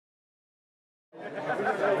Oh,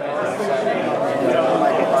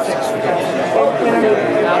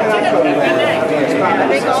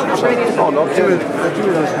 no, the two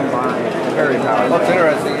of those combined. Very powerful. That's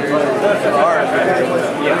interesting.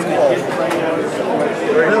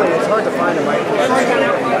 Really, it's hard to find a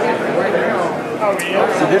microphone.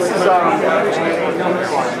 So this is the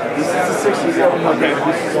 6700.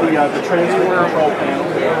 This is the transfer control panel,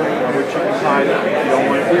 which you can hide if you don't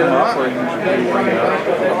want it to come up, or you can bring it up.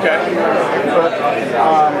 Okay. But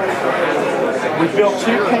we built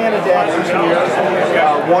two pan adapters here.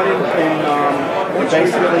 One in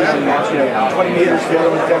basically 20 meters. The other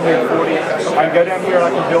one's down here at 40. I can go down here and I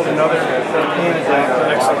can build another pan adapter.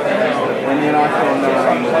 And then I can.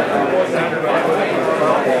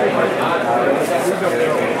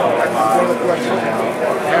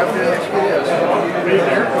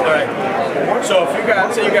 Alright. So if you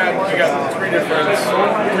got, say you got three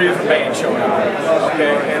different bands showing up,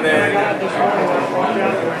 okay, and then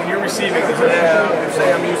when you're receiving, does it have,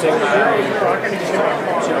 say I'm using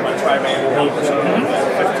my tri-band beat or something,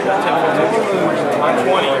 10,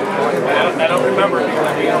 20, I don't remember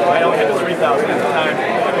because I only had the 3,000 at the time.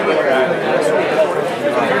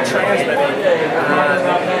 If you're transmitting,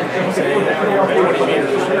 say, 20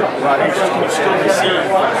 meters, you can still receive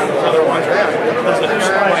other ones. Does the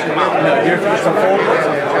mic come out? No, here's some folders.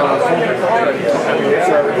 So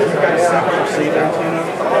you've got a separate receiver antenna.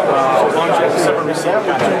 As long as you have a separate receiver.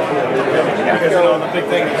 Because the big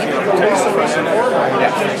thing is,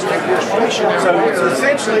 So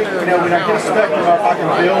essentially, when I get a spectrum up, I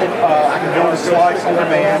can build a slice on the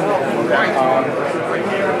band.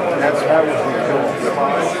 That's how we build the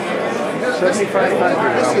slice.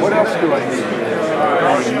 7,500. What else do I need?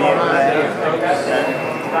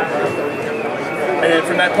 And then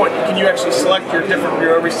from that point, can you actually select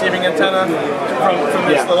your receiving antenna from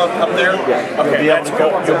this up there? Yeah. Okay,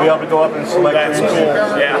 you'll be able to go up and select. That's cool.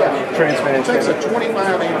 Yeah. Transmit antenna. It takes a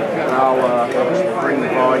 25 amp. I'll bring the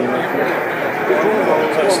volume up here.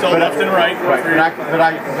 So it's still left and right. Right. But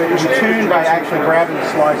you tune by actually grabbing the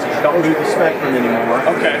slices. You don't move the spectrum anymore.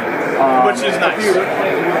 Okay. Which is nice.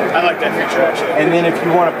 I like that feature actually. And then if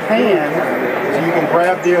you want to pan, so you can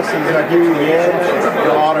grab this and I give you the edge,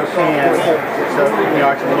 it'll auto pan. So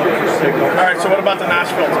I can look for signal. Alright, so what about the notch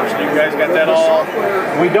filters? You guys got that all?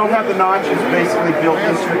 We don't have the notches basically built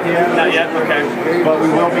into it yet. Not yet, okay. But we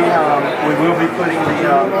will be putting the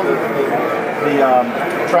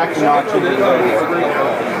tracking notch into the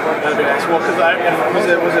That'd be nice. Well, because was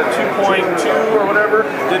it 2.2 or whatever?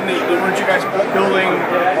 Weren't you guys building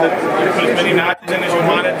you put as many notches in as you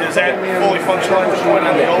wanted? Is that fully functional at this point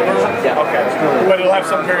on the old version? Yeah. Okay. But it'll have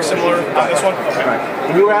something very similar on this one? Okay. Right.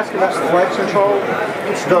 And you were asking about the flex control.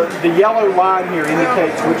 The yellow line here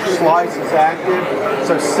indicates which slice is active.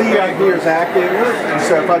 So C right here is active. And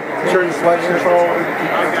so if I turn the flex control,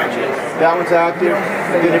 that one's active.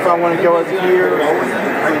 And then if I want to go over here,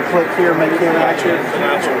 I can click here, make him active.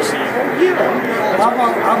 Yeah. How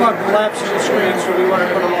about collapsing the screen so we want to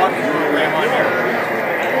put a locking program on here?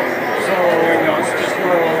 So there you go. It's just a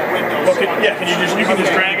little window. Well, you can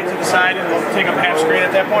just drag it to the side and it'll take up half screen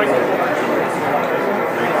at that point?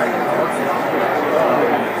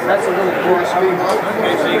 That's a little more speed.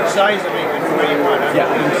 Okay, so you can size them any way you want.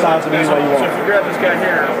 Yeah, you can size them any way you want. So if you grab this guy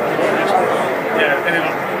here, yeah, and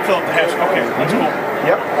it'll fill up the half. Okay, that's cool.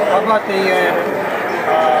 Yep. How about the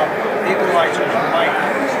equalizer on the mic?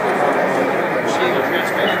 Receiver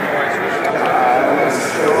transmit equalizers.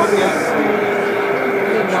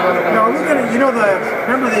 No, we're gonna.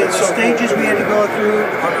 Remember the stages we had to go through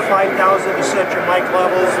on the 5,000 to set your mic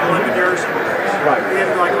levels and limiters. Right. We had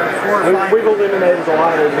like 4 or 5. We've eliminated a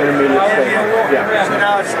lot of those intermediate stages. Yeah. So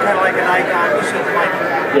now it's kind of like an icon. You see the mic.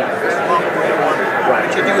 Yeah. Right.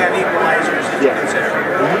 But you do have equalizers that you consider.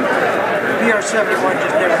 The VR71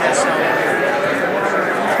 just never has sound.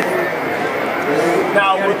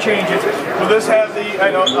 Now we'll change it. Will this have the? I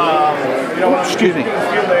know. Excuse me.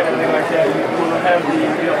 Field and everything like that. Will it have the?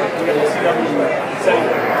 The CW setting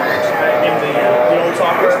in the old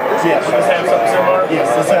software? Yes. Will this have something similar? Yes.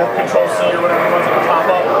 Does this have Control C or whatever it was at the top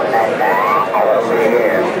up?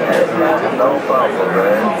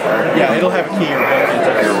 Yeah, it'll have a key built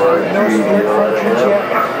into it. No split functions yet?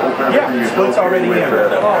 Yeah, split's already in. Oh,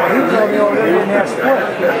 you told me already it didn't have split.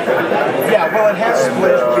 Yeah, well, it has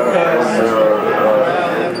split because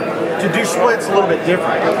to do split's a little bit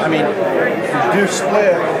different. I mean, to do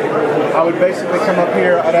split, I would basically come up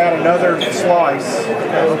here, I'd add another slice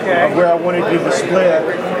of where I wanted to do the split,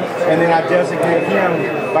 and then I designate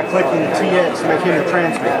him by clicking the TX to make him a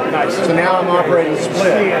transmit. Nice. So now I'm operating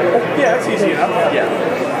split. Yeah, that's easy enough. Yeah.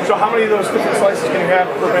 So So how many of those different slices can you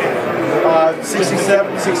have per band?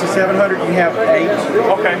 6,700 you can have 8.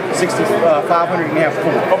 Okay. 6,500 you can have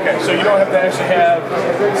 4. Okay, so you don't have to actually have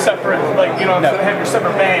separate, like, you don't have to have your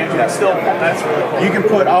separate bands. You can still, that's really cool. You can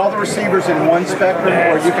put all the receivers in one spectrum,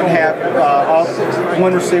 or you can have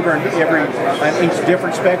one receiver in each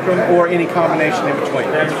different spectrum, or any combination in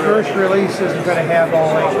between. The first release isn't going to have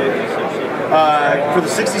all 8. For the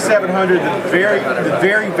 6700, the very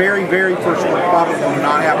first one probably will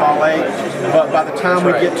not have all 8, but by the time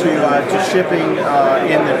we get to shipping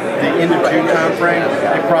in the end of June time frame,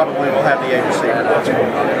 it probably will have the 8 receiver.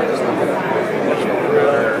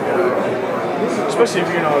 Especially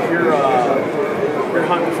if you're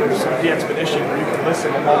hunting for the expedition where you can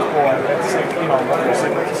listen to multiple at the same, multiple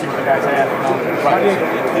signals to see what the guys have.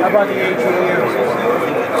 How about the ATUs?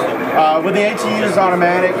 With the ATUs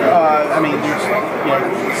automatic, I mean,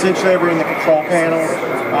 essentially over in the control panel,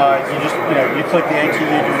 you click the ATU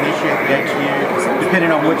to initiate the ATU,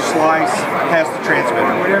 depending on which slice has the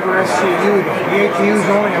transmitter. Whatever SCU, the ATU is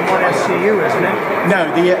only on one SCU, isn't it? No,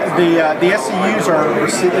 the SCUs are the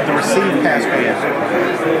receive passband.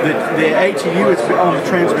 The ATU is on the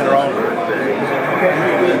transmitter only. Okay.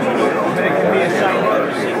 But it can be assigned.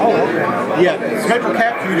 Oh, okay. Yeah, spectral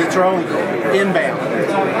cap units are only inbound.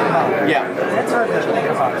 Yeah. That's hard to think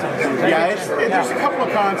about. Yeah, there's a couple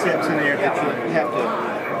of concepts in there that you have to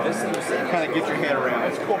kind of get your head around.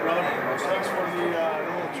 That's cool, brother. Thanks for the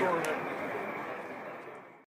little tour.